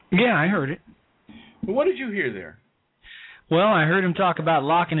 Yeah, I heard it. What did you hear there? Well, I heard him talk about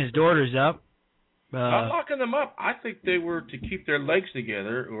locking his daughters up. Not locking them up. I think they were to keep their legs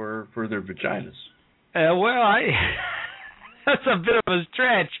together or for their vaginas. That's a bit of a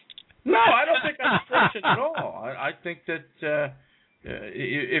stretch. No, I don't think I'm stretching at all. I think that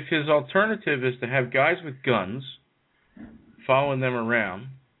if his alternative is to have guys with guns following them around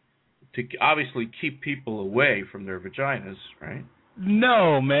to obviously keep people away from their vaginas, right?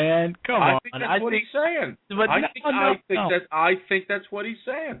 No, man, come on. I think that's what he's saying. But I think that's what he's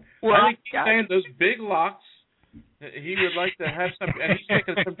saying. Well, I think he's saying those big locks. He would like to have some, and he's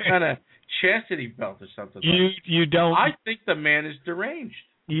thinking some kind of chastity belt or something. You don't. I think the man is deranged.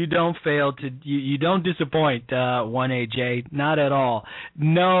 You don't fail to you don't disappoint, 1AJ, not at all.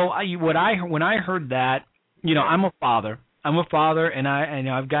 No, when I heard that, I'm a father. And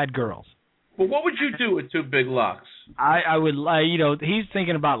I've got girls. Well, what would you do with two big locks? I would, he's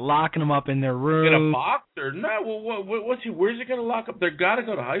thinking about locking them up in their room. In a box or no? Well, where's he going to lock up? They've got to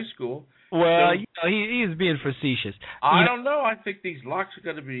go to high school. Well, he is being facetious. I don't know. I think these locks are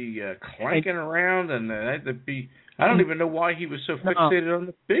going to be clanking around, and they'd be. I don't even know why he was so fixated on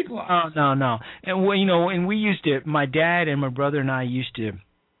the big locks. No. And and we used to. My dad and my brother and I used to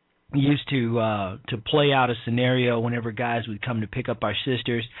play out a scenario whenever guys would come to pick up our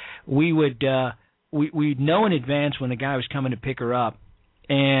sisters. We would we'd know in advance when the guy was coming to pick her up,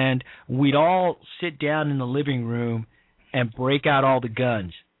 and we'd all sit down in the living room and break out all the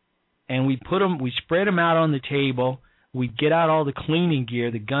guns, and we spread them out on the table. We'd get out all the cleaning gear,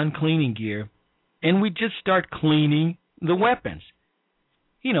 the gun cleaning gear, and we'd just start cleaning the weapons.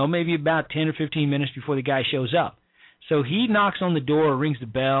 Maybe about 10 or 15 minutes before the guy shows up. So he knocks on the door or rings the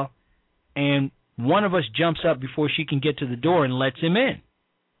bell, and one of us jumps up before she can get to the door and lets him in.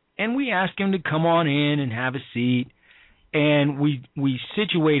 And we ask him to come on in and have a seat, and we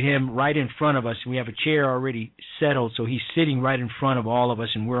situate him right in front of us. We have a chair already settled, so he's sitting right in front of all of us,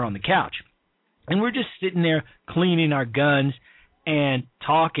 and we're on the couch. And we're just sitting there cleaning our guns and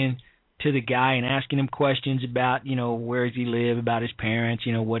talking to the guy and asking him questions about, where does he live, about his parents,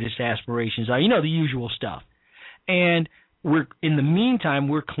 what his aspirations are, the usual stuff. And in the meantime,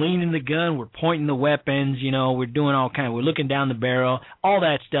 we're cleaning the gun, we're pointing the weapons, we're doing we're looking down the barrel, all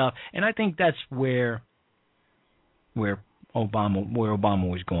that stuff. And I think that's where Obama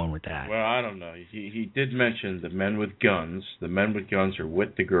was going with that. Well, I don't know. He did mention the men with guns. The men with guns are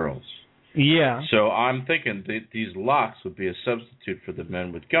with the girls. Yeah. So I'm thinking that these locks would be a substitute for the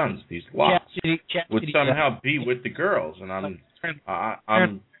men with guns. These locks would somehow be with the girls, and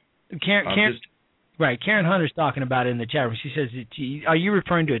Karen Hunter's talking about it in the chat room. She says, "Are you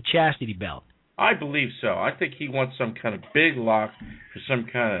referring to a chastity belt?" I believe so. I think he wants some kind of big lock for some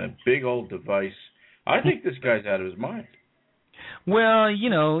kind of big old device. I think this guy's out of his mind. Well,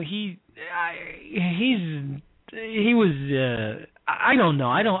 I don't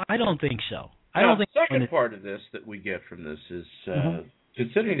know. I don't think so. The second part of this that we get from this is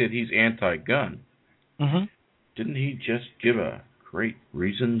considering that he's anti-gun. Mm-hmm. Didn't he just give a great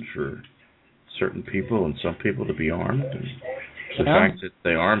reason for certain people and some people to be armed? And the fact that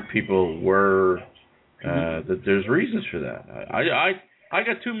they armed people were that there's reasons for that. I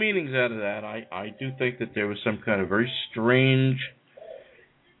got two meanings out of that. I do think that there was some kind of very strange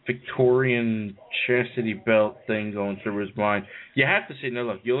Victorian chastity belt thing going through his mind. You have to say, no,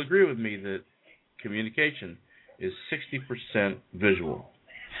 look, you'll agree with me that communication is 60% visual.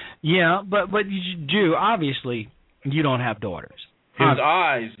 Yeah, but Jew, obviously, you don't have daughters. His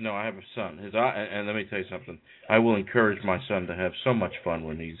eyes, no, I have a son. His eye, and let me tell you something. I will encourage my son to have so much fun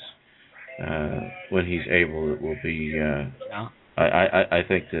when he's able. It will be. I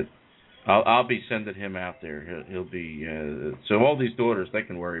think that I'll be sending him out there. He'll be so all these daughters, they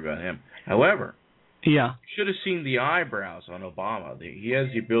can worry about him. However, you should have seen the eyebrows on Obama. He has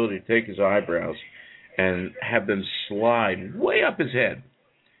the ability to take his eyebrows and have them slide way up his head.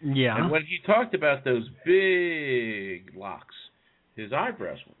 Yeah. And when he talked about those big locks, his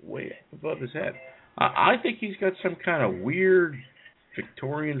eyebrows went way up above his head. I think he's got some kind of weird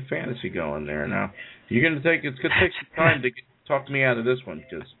Victorian fantasy going there. Now, it's going to take some time to talk me out of this one,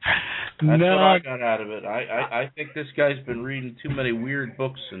 because that's what I got out of it. I think this guy's been reading too many weird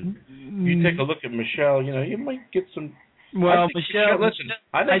books, and if you take a look at Michelle, you might get some. Well, Michelle, listen,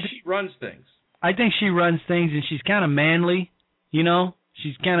 I think she runs things. I think she runs things, and she's kind of manly.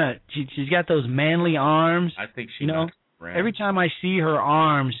 She's got those manly arms. I think she. Every time I see her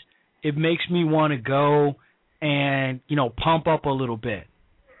arms, it makes me want to go and pump up a little bit.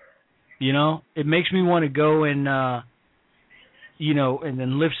 It makes me want to go and and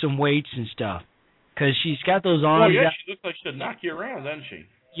then lift some weights and stuff, because she's got those arms. Oh yeah, she looks like she'll knock you around, doesn't she?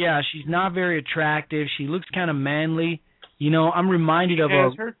 Yeah, she's not very attractive. She looks kind of manly. I'm reminded of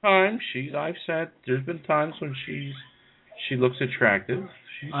her. Her time. I've said there's been times when she looks attractive.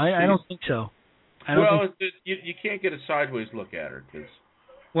 I don't think so. You can't get a sideways look at her, because.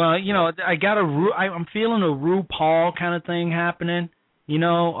 Well, I'm feeling a RuPaul kind of thing happening. I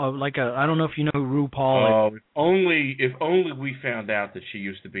don't know if you know who RuPaul is. If only we found out that she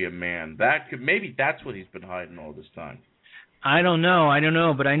used to be a man. Maybe that's what he's been hiding all this time. I don't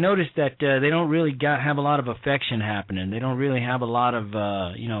know, but I noticed that they don't really have a lot of affection happening. They don't really have a lot of,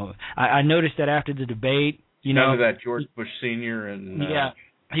 I noticed that after the debate, none of that George Bush Sr. and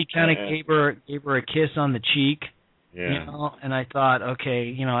he kind of gave her a kiss on the cheek, Yeah. You know, and I thought, okay,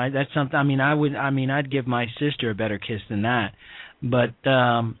 you know, that's something. I'd give my sister a better kiss than that. But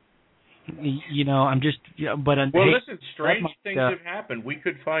you know, I'm just. But listen, strange things have happened. We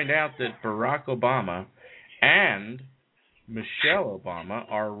could find out that Barack Obama and Michelle Obama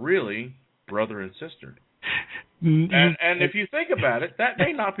are really brother and sister. And if you think about it, that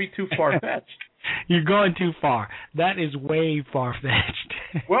may not be too far-fetched. You're going too far. That is way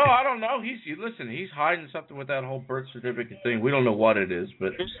far-fetched. Well, I don't know. He's hiding something with that whole birth certificate thing. We don't know what it is,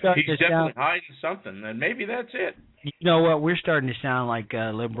 but he's definitely hiding something, and maybe that's it. You know what? We're starting to sound like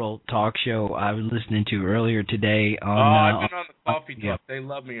a liberal talk show I was listening to earlier today. I've been on the Coffee Talk. They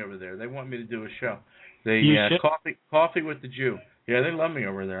love me over there. They want me to do a show. Coffee with the Jew. Yeah, they love me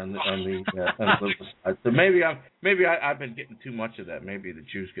over there on the liberal side. So maybe I've been getting too much of that. Maybe the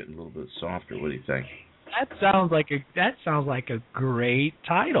Jew's getting a little bit softer. What do you think? That sounds like a great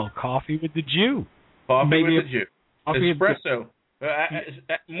title. Coffee with the Jew. Coffee with the Jew. Espresso.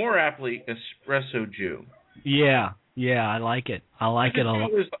 More aptly, espresso Jew. Yeah, I like it. I like it a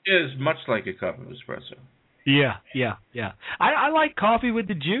lot. It is much like a cup of espresso. Yeah. I like coffee with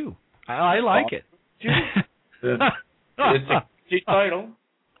the Jew. I like it. It's a key title,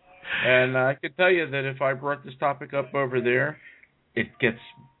 and I can tell you that if I brought this topic up over there, it gets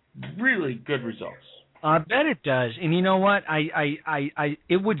really good results. I bet it does. And you know what?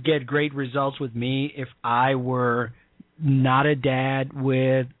 It would get great results with me if I were not a dad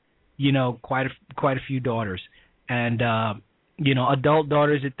with, you know, quite a few daughters, and you know, adult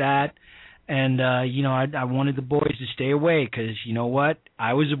daughters at that. And you know, I wanted the boys to stay away because you know what?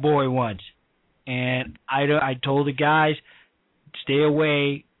 I was a boy once, and I told the guys, stay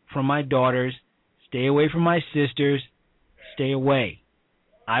away from my daughters, stay away from my sisters, stay away.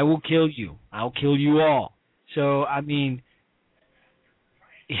 I will kill you. I'll kill you all. So, I mean,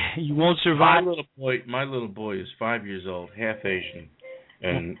 you won't survive. My little boy is 5 years old, half Asian,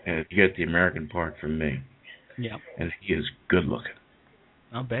 and you get the American part from me. Yeah. And he is good looking.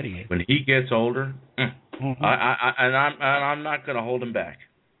 I'll bet he is. When he gets older, I'm not going to hold him back.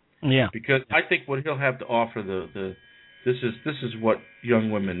 Yeah. Because I think what he'll have to offer this is what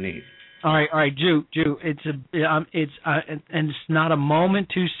young women need. All right, Jew. It's and it's not a moment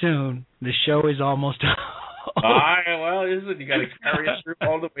too soon. The show is almost. Well, isn't you got to carry it through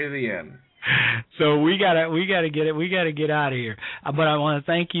all the way to the end. So we gotta get it. We gotta get out of here. But I want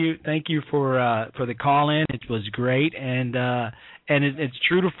to thank you for the call in. It was great, and it's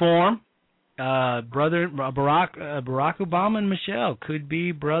true to form. Brother Barack Obama and Michelle could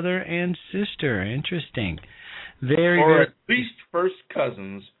be brother and sister. Interesting. Very at least first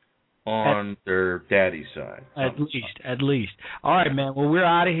cousins on their daddy's side. At least. All right, man. Well, we're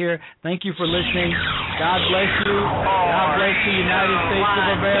out of here. Thank you for listening. God bless you. God bless the United States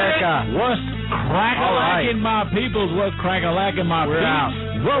of America. What's crack-a-lacking, my peoples? What's crack-a-lacking, my We're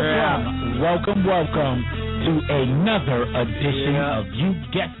peoples? out. Welcome to another edition of You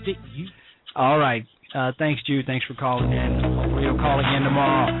Guessed It. All right. Thanks, Jude. Thanks for calling in. Hopefully you'll call again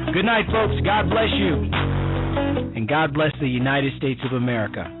tomorrow. Good night, folks. God bless you. And God bless the United States of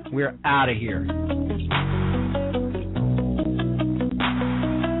America. We're out of here.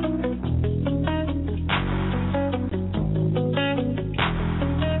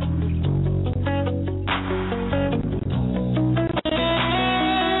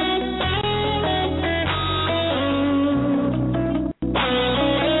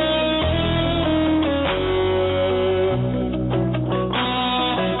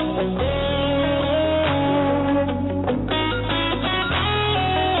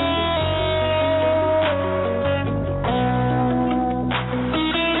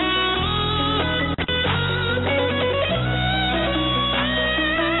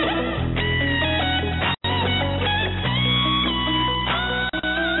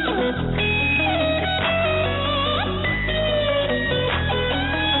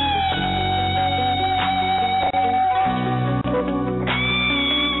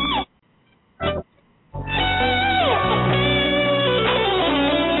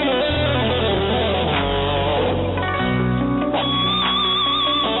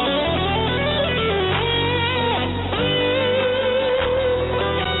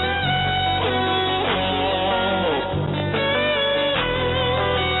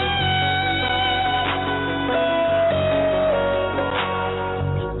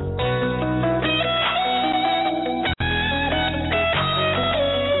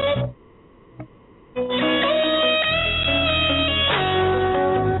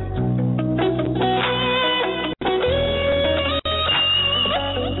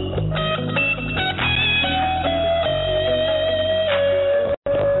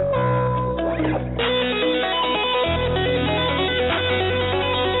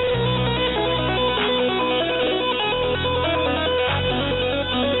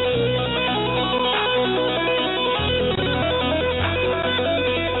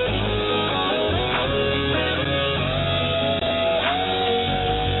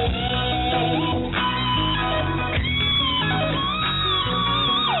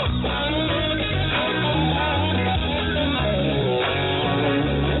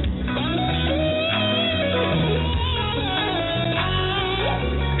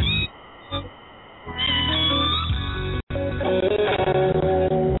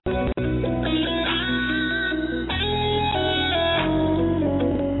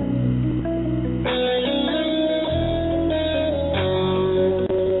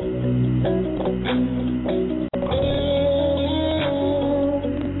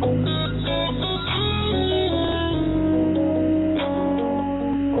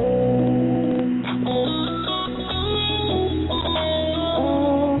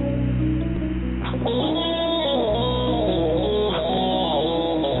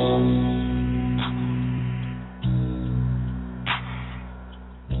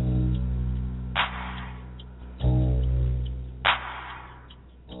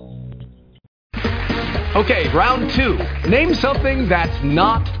 Okay, round 2. Name something that's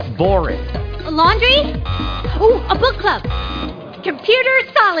not boring. Laundry? Ooh, a book club. Computer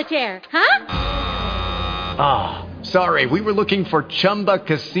solitaire, huh? Ah, sorry, we were looking for Chumba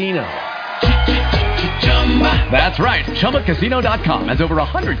Casino. That's right, ChumbaCasino.com has over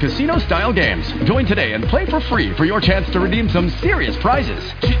 100 casino-style games. Join today and play for free for your chance to redeem some serious prizes.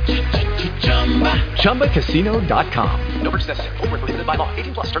 ChumbaCasino.com. No purchase necessary. Void where prohibited by law.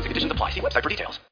 18+ terms and conditions apply. See website for details.